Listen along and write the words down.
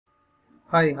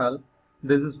Hi all,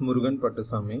 this is Murugan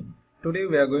Pattusamy. Today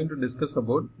we are going to discuss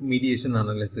about mediation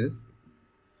analysis.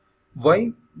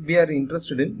 Why we are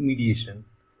interested in mediation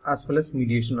as well as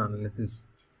mediation analysis.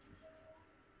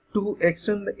 To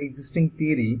extend the existing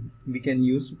theory, we can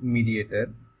use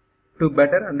mediator. To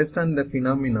better understand the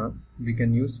phenomena, we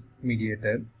can use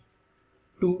mediator.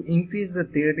 To increase the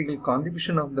theoretical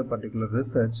contribution of the particular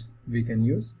research, we can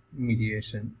use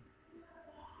mediation.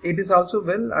 It is also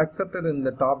well accepted in the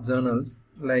top journals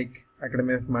like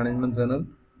Academy of Management Journal,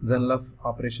 Journal of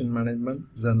Operation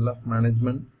Management, Journal of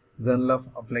Management, Journal of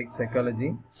Applied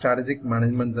Psychology, Strategic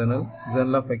Management Journal,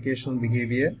 Journal of Occupational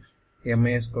Behavior,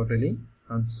 MIS Quarterly,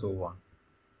 and so on.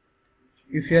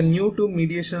 If you are new to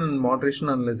mediation and moderation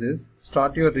analysis,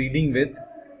 start your reading with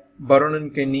Baron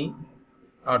and Kenny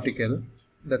article.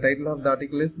 The title of the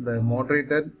article is The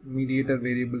Moderator-Mediator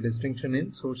Variable Distinction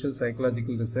in Social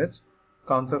Psychological Research,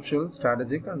 Conceptual,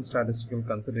 Strategic and Statistical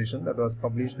Consideration, that was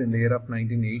published in the year of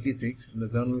 1986 in the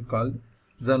journal called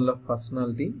Journal of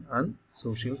Personality and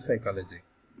Social Psychology.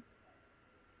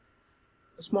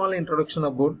 A small introduction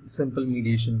about simple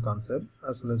mediation concept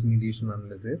as well as mediation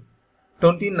analysis.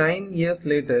 29 years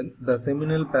later, the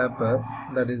seminal paper,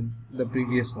 that is the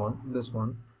previous one, this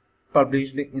one,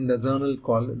 published in the journal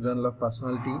called Journal of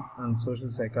Personality and Social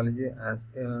Psychology, has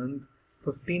earned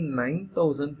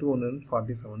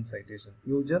 59,247 citations.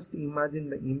 You just imagine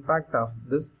the impact of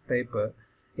this paper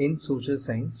in social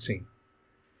science stream.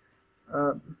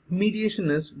 Mediation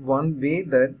is one way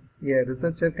that a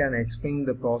researcher can explain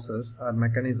the process or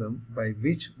mechanism by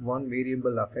which one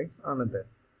variable affects another.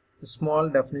 A small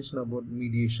definition about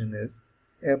mediation is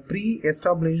a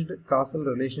pre-established causal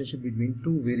relationship between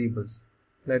two variables.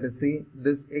 Let us say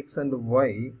this x and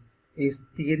y is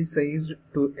theorized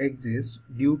to exist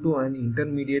due to an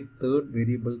intermediate third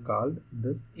variable called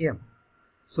this m.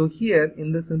 So here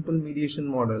in the simple mediation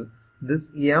model,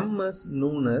 this m is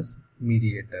known as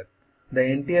mediator. The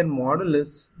entire model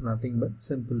is nothing but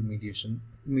simple mediation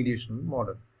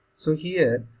model. So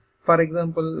here, for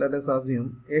example, let us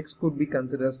assume x could be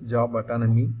considered as job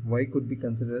autonomy, y could be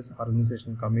considered as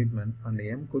organizational commitment, and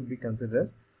m could be considered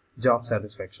as job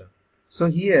satisfaction. So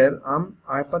here I am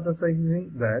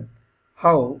hypothesizing that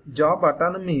how job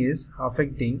autonomy is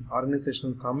affecting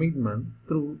organizational commitment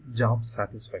through job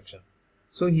satisfaction.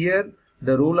 So here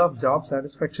the role of job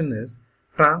satisfaction is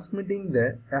transmitting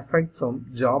the effect from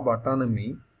job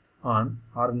autonomy on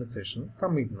organizational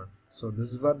commitment. So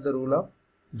this is what the role of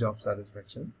job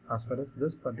satisfaction as far as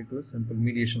this particular simple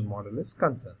mediation model is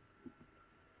concerned.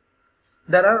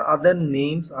 There are other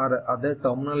names or other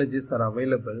terminologies are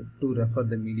available to refer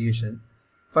the mediation.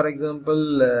 For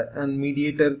example, a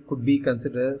mediator could be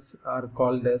considered as or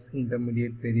called as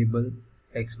intermediate variable,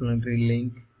 explanatory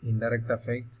link, indirect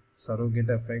effects, surrogate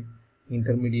effect,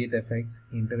 intermediate effects,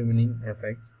 intervening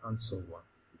effects, and so on.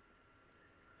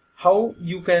 How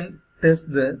you can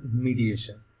test the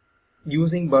mediation?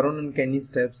 Using Baron and Kenny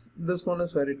steps. This one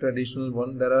is very traditional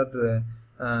one. There are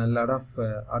a lot of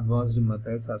advanced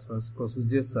methods as well as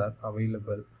procedures are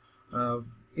available.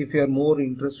 If you are more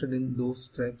interested in those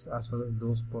steps as well as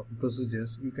those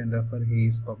procedures, you can refer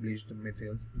Hayes published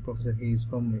materials. Professor Hayes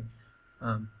from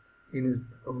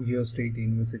Ohio State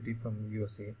University from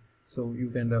USA. So you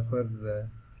can refer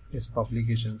his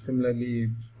publications.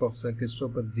 Similarly, Professor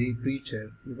Christopher J.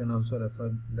 Preacher, you can also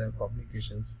refer their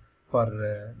publications for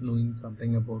knowing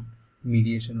something about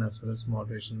mediation as well as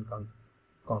moderation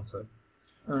concept.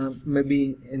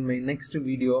 Maybe in my next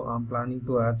video I am planning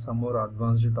to add some more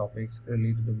advanced topics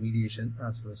related to mediation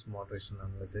as well as moderation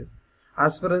analysis.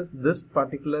 As far as this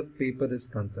particular paper is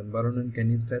concerned, Baron and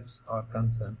Kenny steps are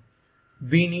concerned,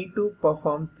 we need to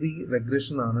perform 3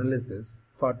 regression analysis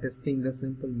for testing the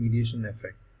simple mediation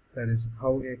effect, that is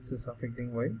how x is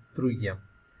affecting y through m.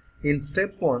 In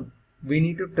step 1, we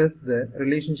need to test the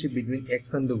relationship between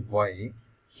x and y.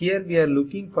 Here we are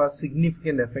looking for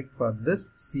significant effect for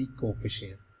this C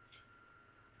coefficient.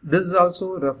 This is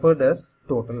also referred as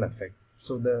total effect.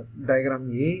 So the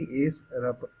diagram A is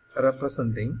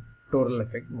representing total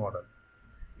effect model.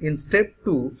 In step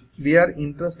 2, we are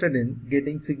interested in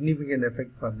getting significant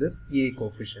effect for this A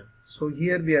coefficient. So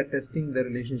here we are testing the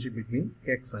relationship between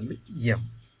x and m.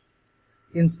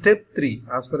 In step 3,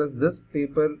 as far as this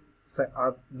paper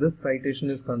or this citation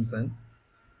is concerned,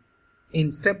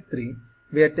 in step 3,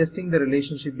 we are testing the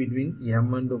relationship between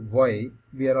m and y.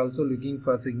 We are also looking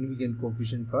for significant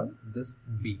coefficient for this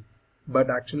b. But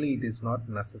actually it is not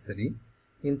necessary.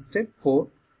 In step 4,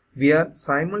 we are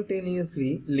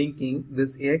simultaneously linking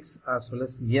this x as well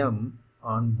as m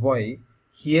on y.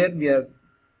 Here we are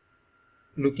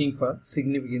looking for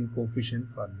significant coefficient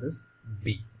for this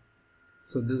b.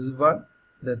 So this is what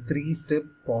the three-step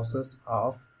process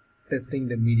of testing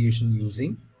the mediation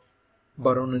using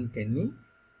Baron and Kenny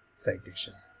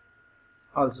citation,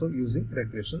 also using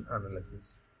regression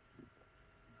analysis.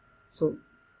 So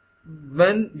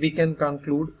when we can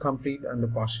conclude complete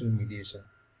and partial mediation?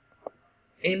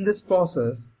 In this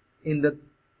process, in the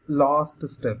last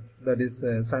step, that is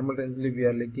simultaneously we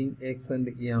are looking x and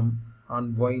m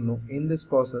and y no. In this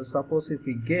process, suppose if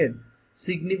we get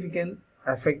significant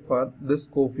effect for this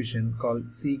coefficient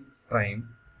called c prime,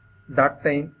 that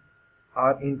time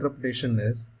our interpretation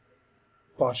is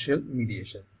partial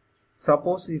mediation.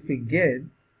 Suppose if we get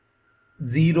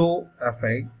zero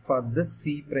effect for this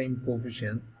c prime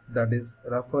coefficient, that is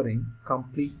referring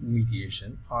complete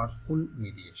mediation or full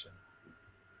mediation.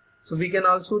 So we can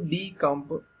also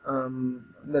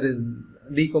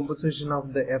decomposition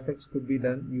of the effects could be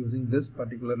done using this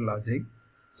particular logic.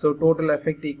 So total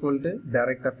effect equal to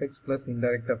direct effects plus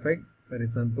indirect effect, very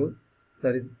simple.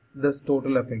 That is this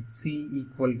total effect C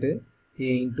equal to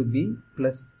A into B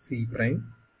plus C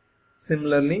prime.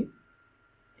 Similarly,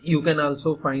 you can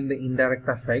also find the indirect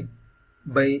effect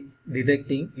by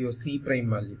deducting your C prime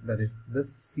value, that is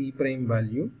this C prime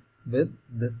value with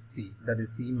this C, that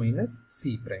is C minus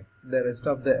C prime. The rest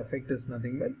of the effect is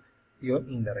nothing but your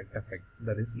indirect effect,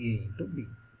 that is A into B.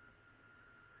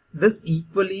 This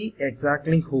equality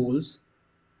exactly holds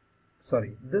for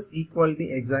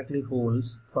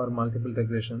multiple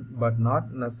regression, but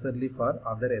not necessarily for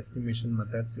other estimation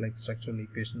methods like structural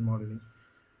equation modeling,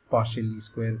 partial least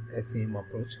square, SEM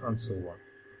approach, and so on.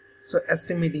 So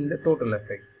estimating the total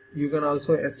effect, you can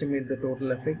also estimate the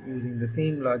total effect using the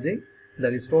same logic,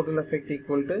 that is total effect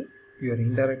equal to your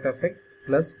indirect effect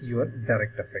plus your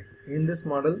direct effect. In this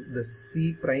model, the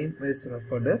C prime is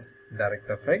referred as direct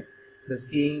effect, this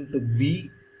A into B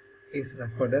is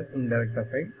referred as indirect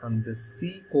effect, and the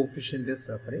C coefficient is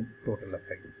referring total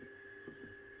effect.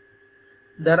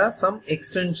 There are some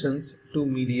extensions to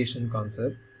mediation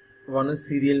concept. One is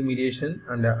serial mediation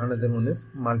and another one is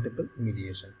multiple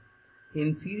mediation.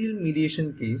 In serial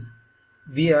mediation case,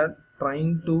 we are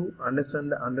trying to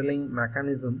understand the underlying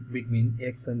mechanism between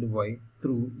x and y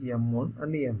through m1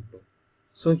 and m2.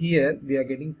 So here we are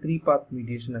getting three-path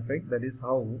mediation effect, that is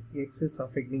how x is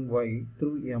affecting y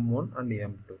through m1 and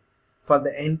m2. For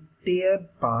the entire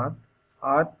path,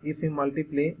 or if we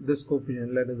multiply this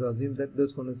coefficient, let us assume that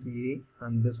this one is A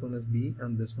and this one is B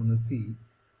and this one is C.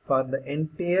 For the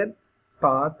entire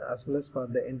path as well as for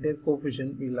the entire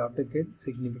coefficient, we will have to get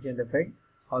significant effect.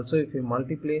 Also, if we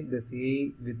multiply this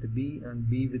A with B and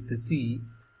B with C,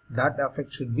 that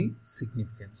effect should be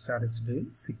significant, statistically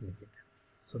significant.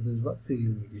 So this is what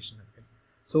serial mediation effect.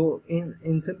 So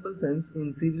in simple sense,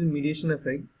 in serial mediation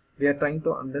effect, we are trying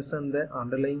to understand the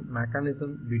underlying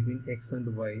mechanism between x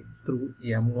and y through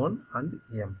m1 and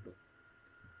m2.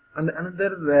 And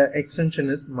another extension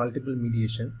is multiple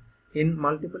mediation. In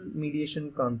multiple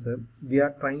mediation concept, we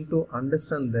are trying to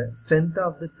understand the strength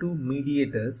of the two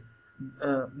mediators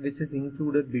which is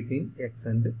included between x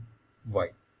and y.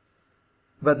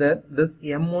 Whether this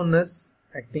m1 is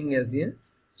acting as a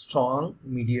strong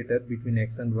mediator between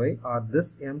x and y, or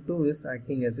this m2 is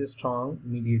acting as a strong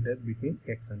mediator between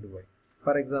x and y.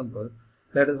 For example,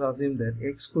 let us assume that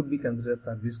x could be considered as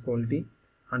service quality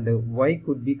and y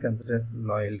could be considered as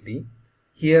loyalty.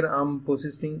 Here I am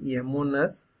positioning m1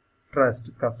 as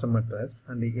trust, customer trust,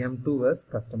 and m2 as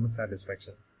customer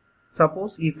satisfaction.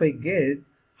 Suppose if I get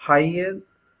higher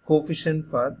coefficient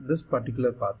for this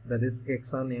particular path, that is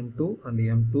x on m2 and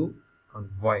m2 on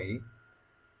y,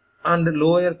 and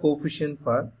lower coefficient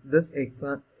for this x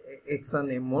on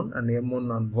m1 and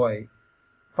m1 on y,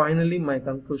 finally my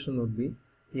conclusion would be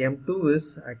m2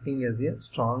 is acting as a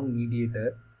strong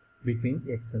mediator between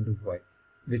x and y,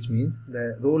 which means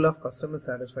the role of customer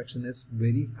satisfaction is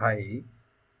very high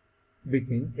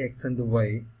between x and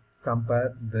y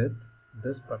compared with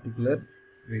this particular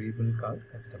variable called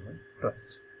customer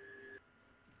trust.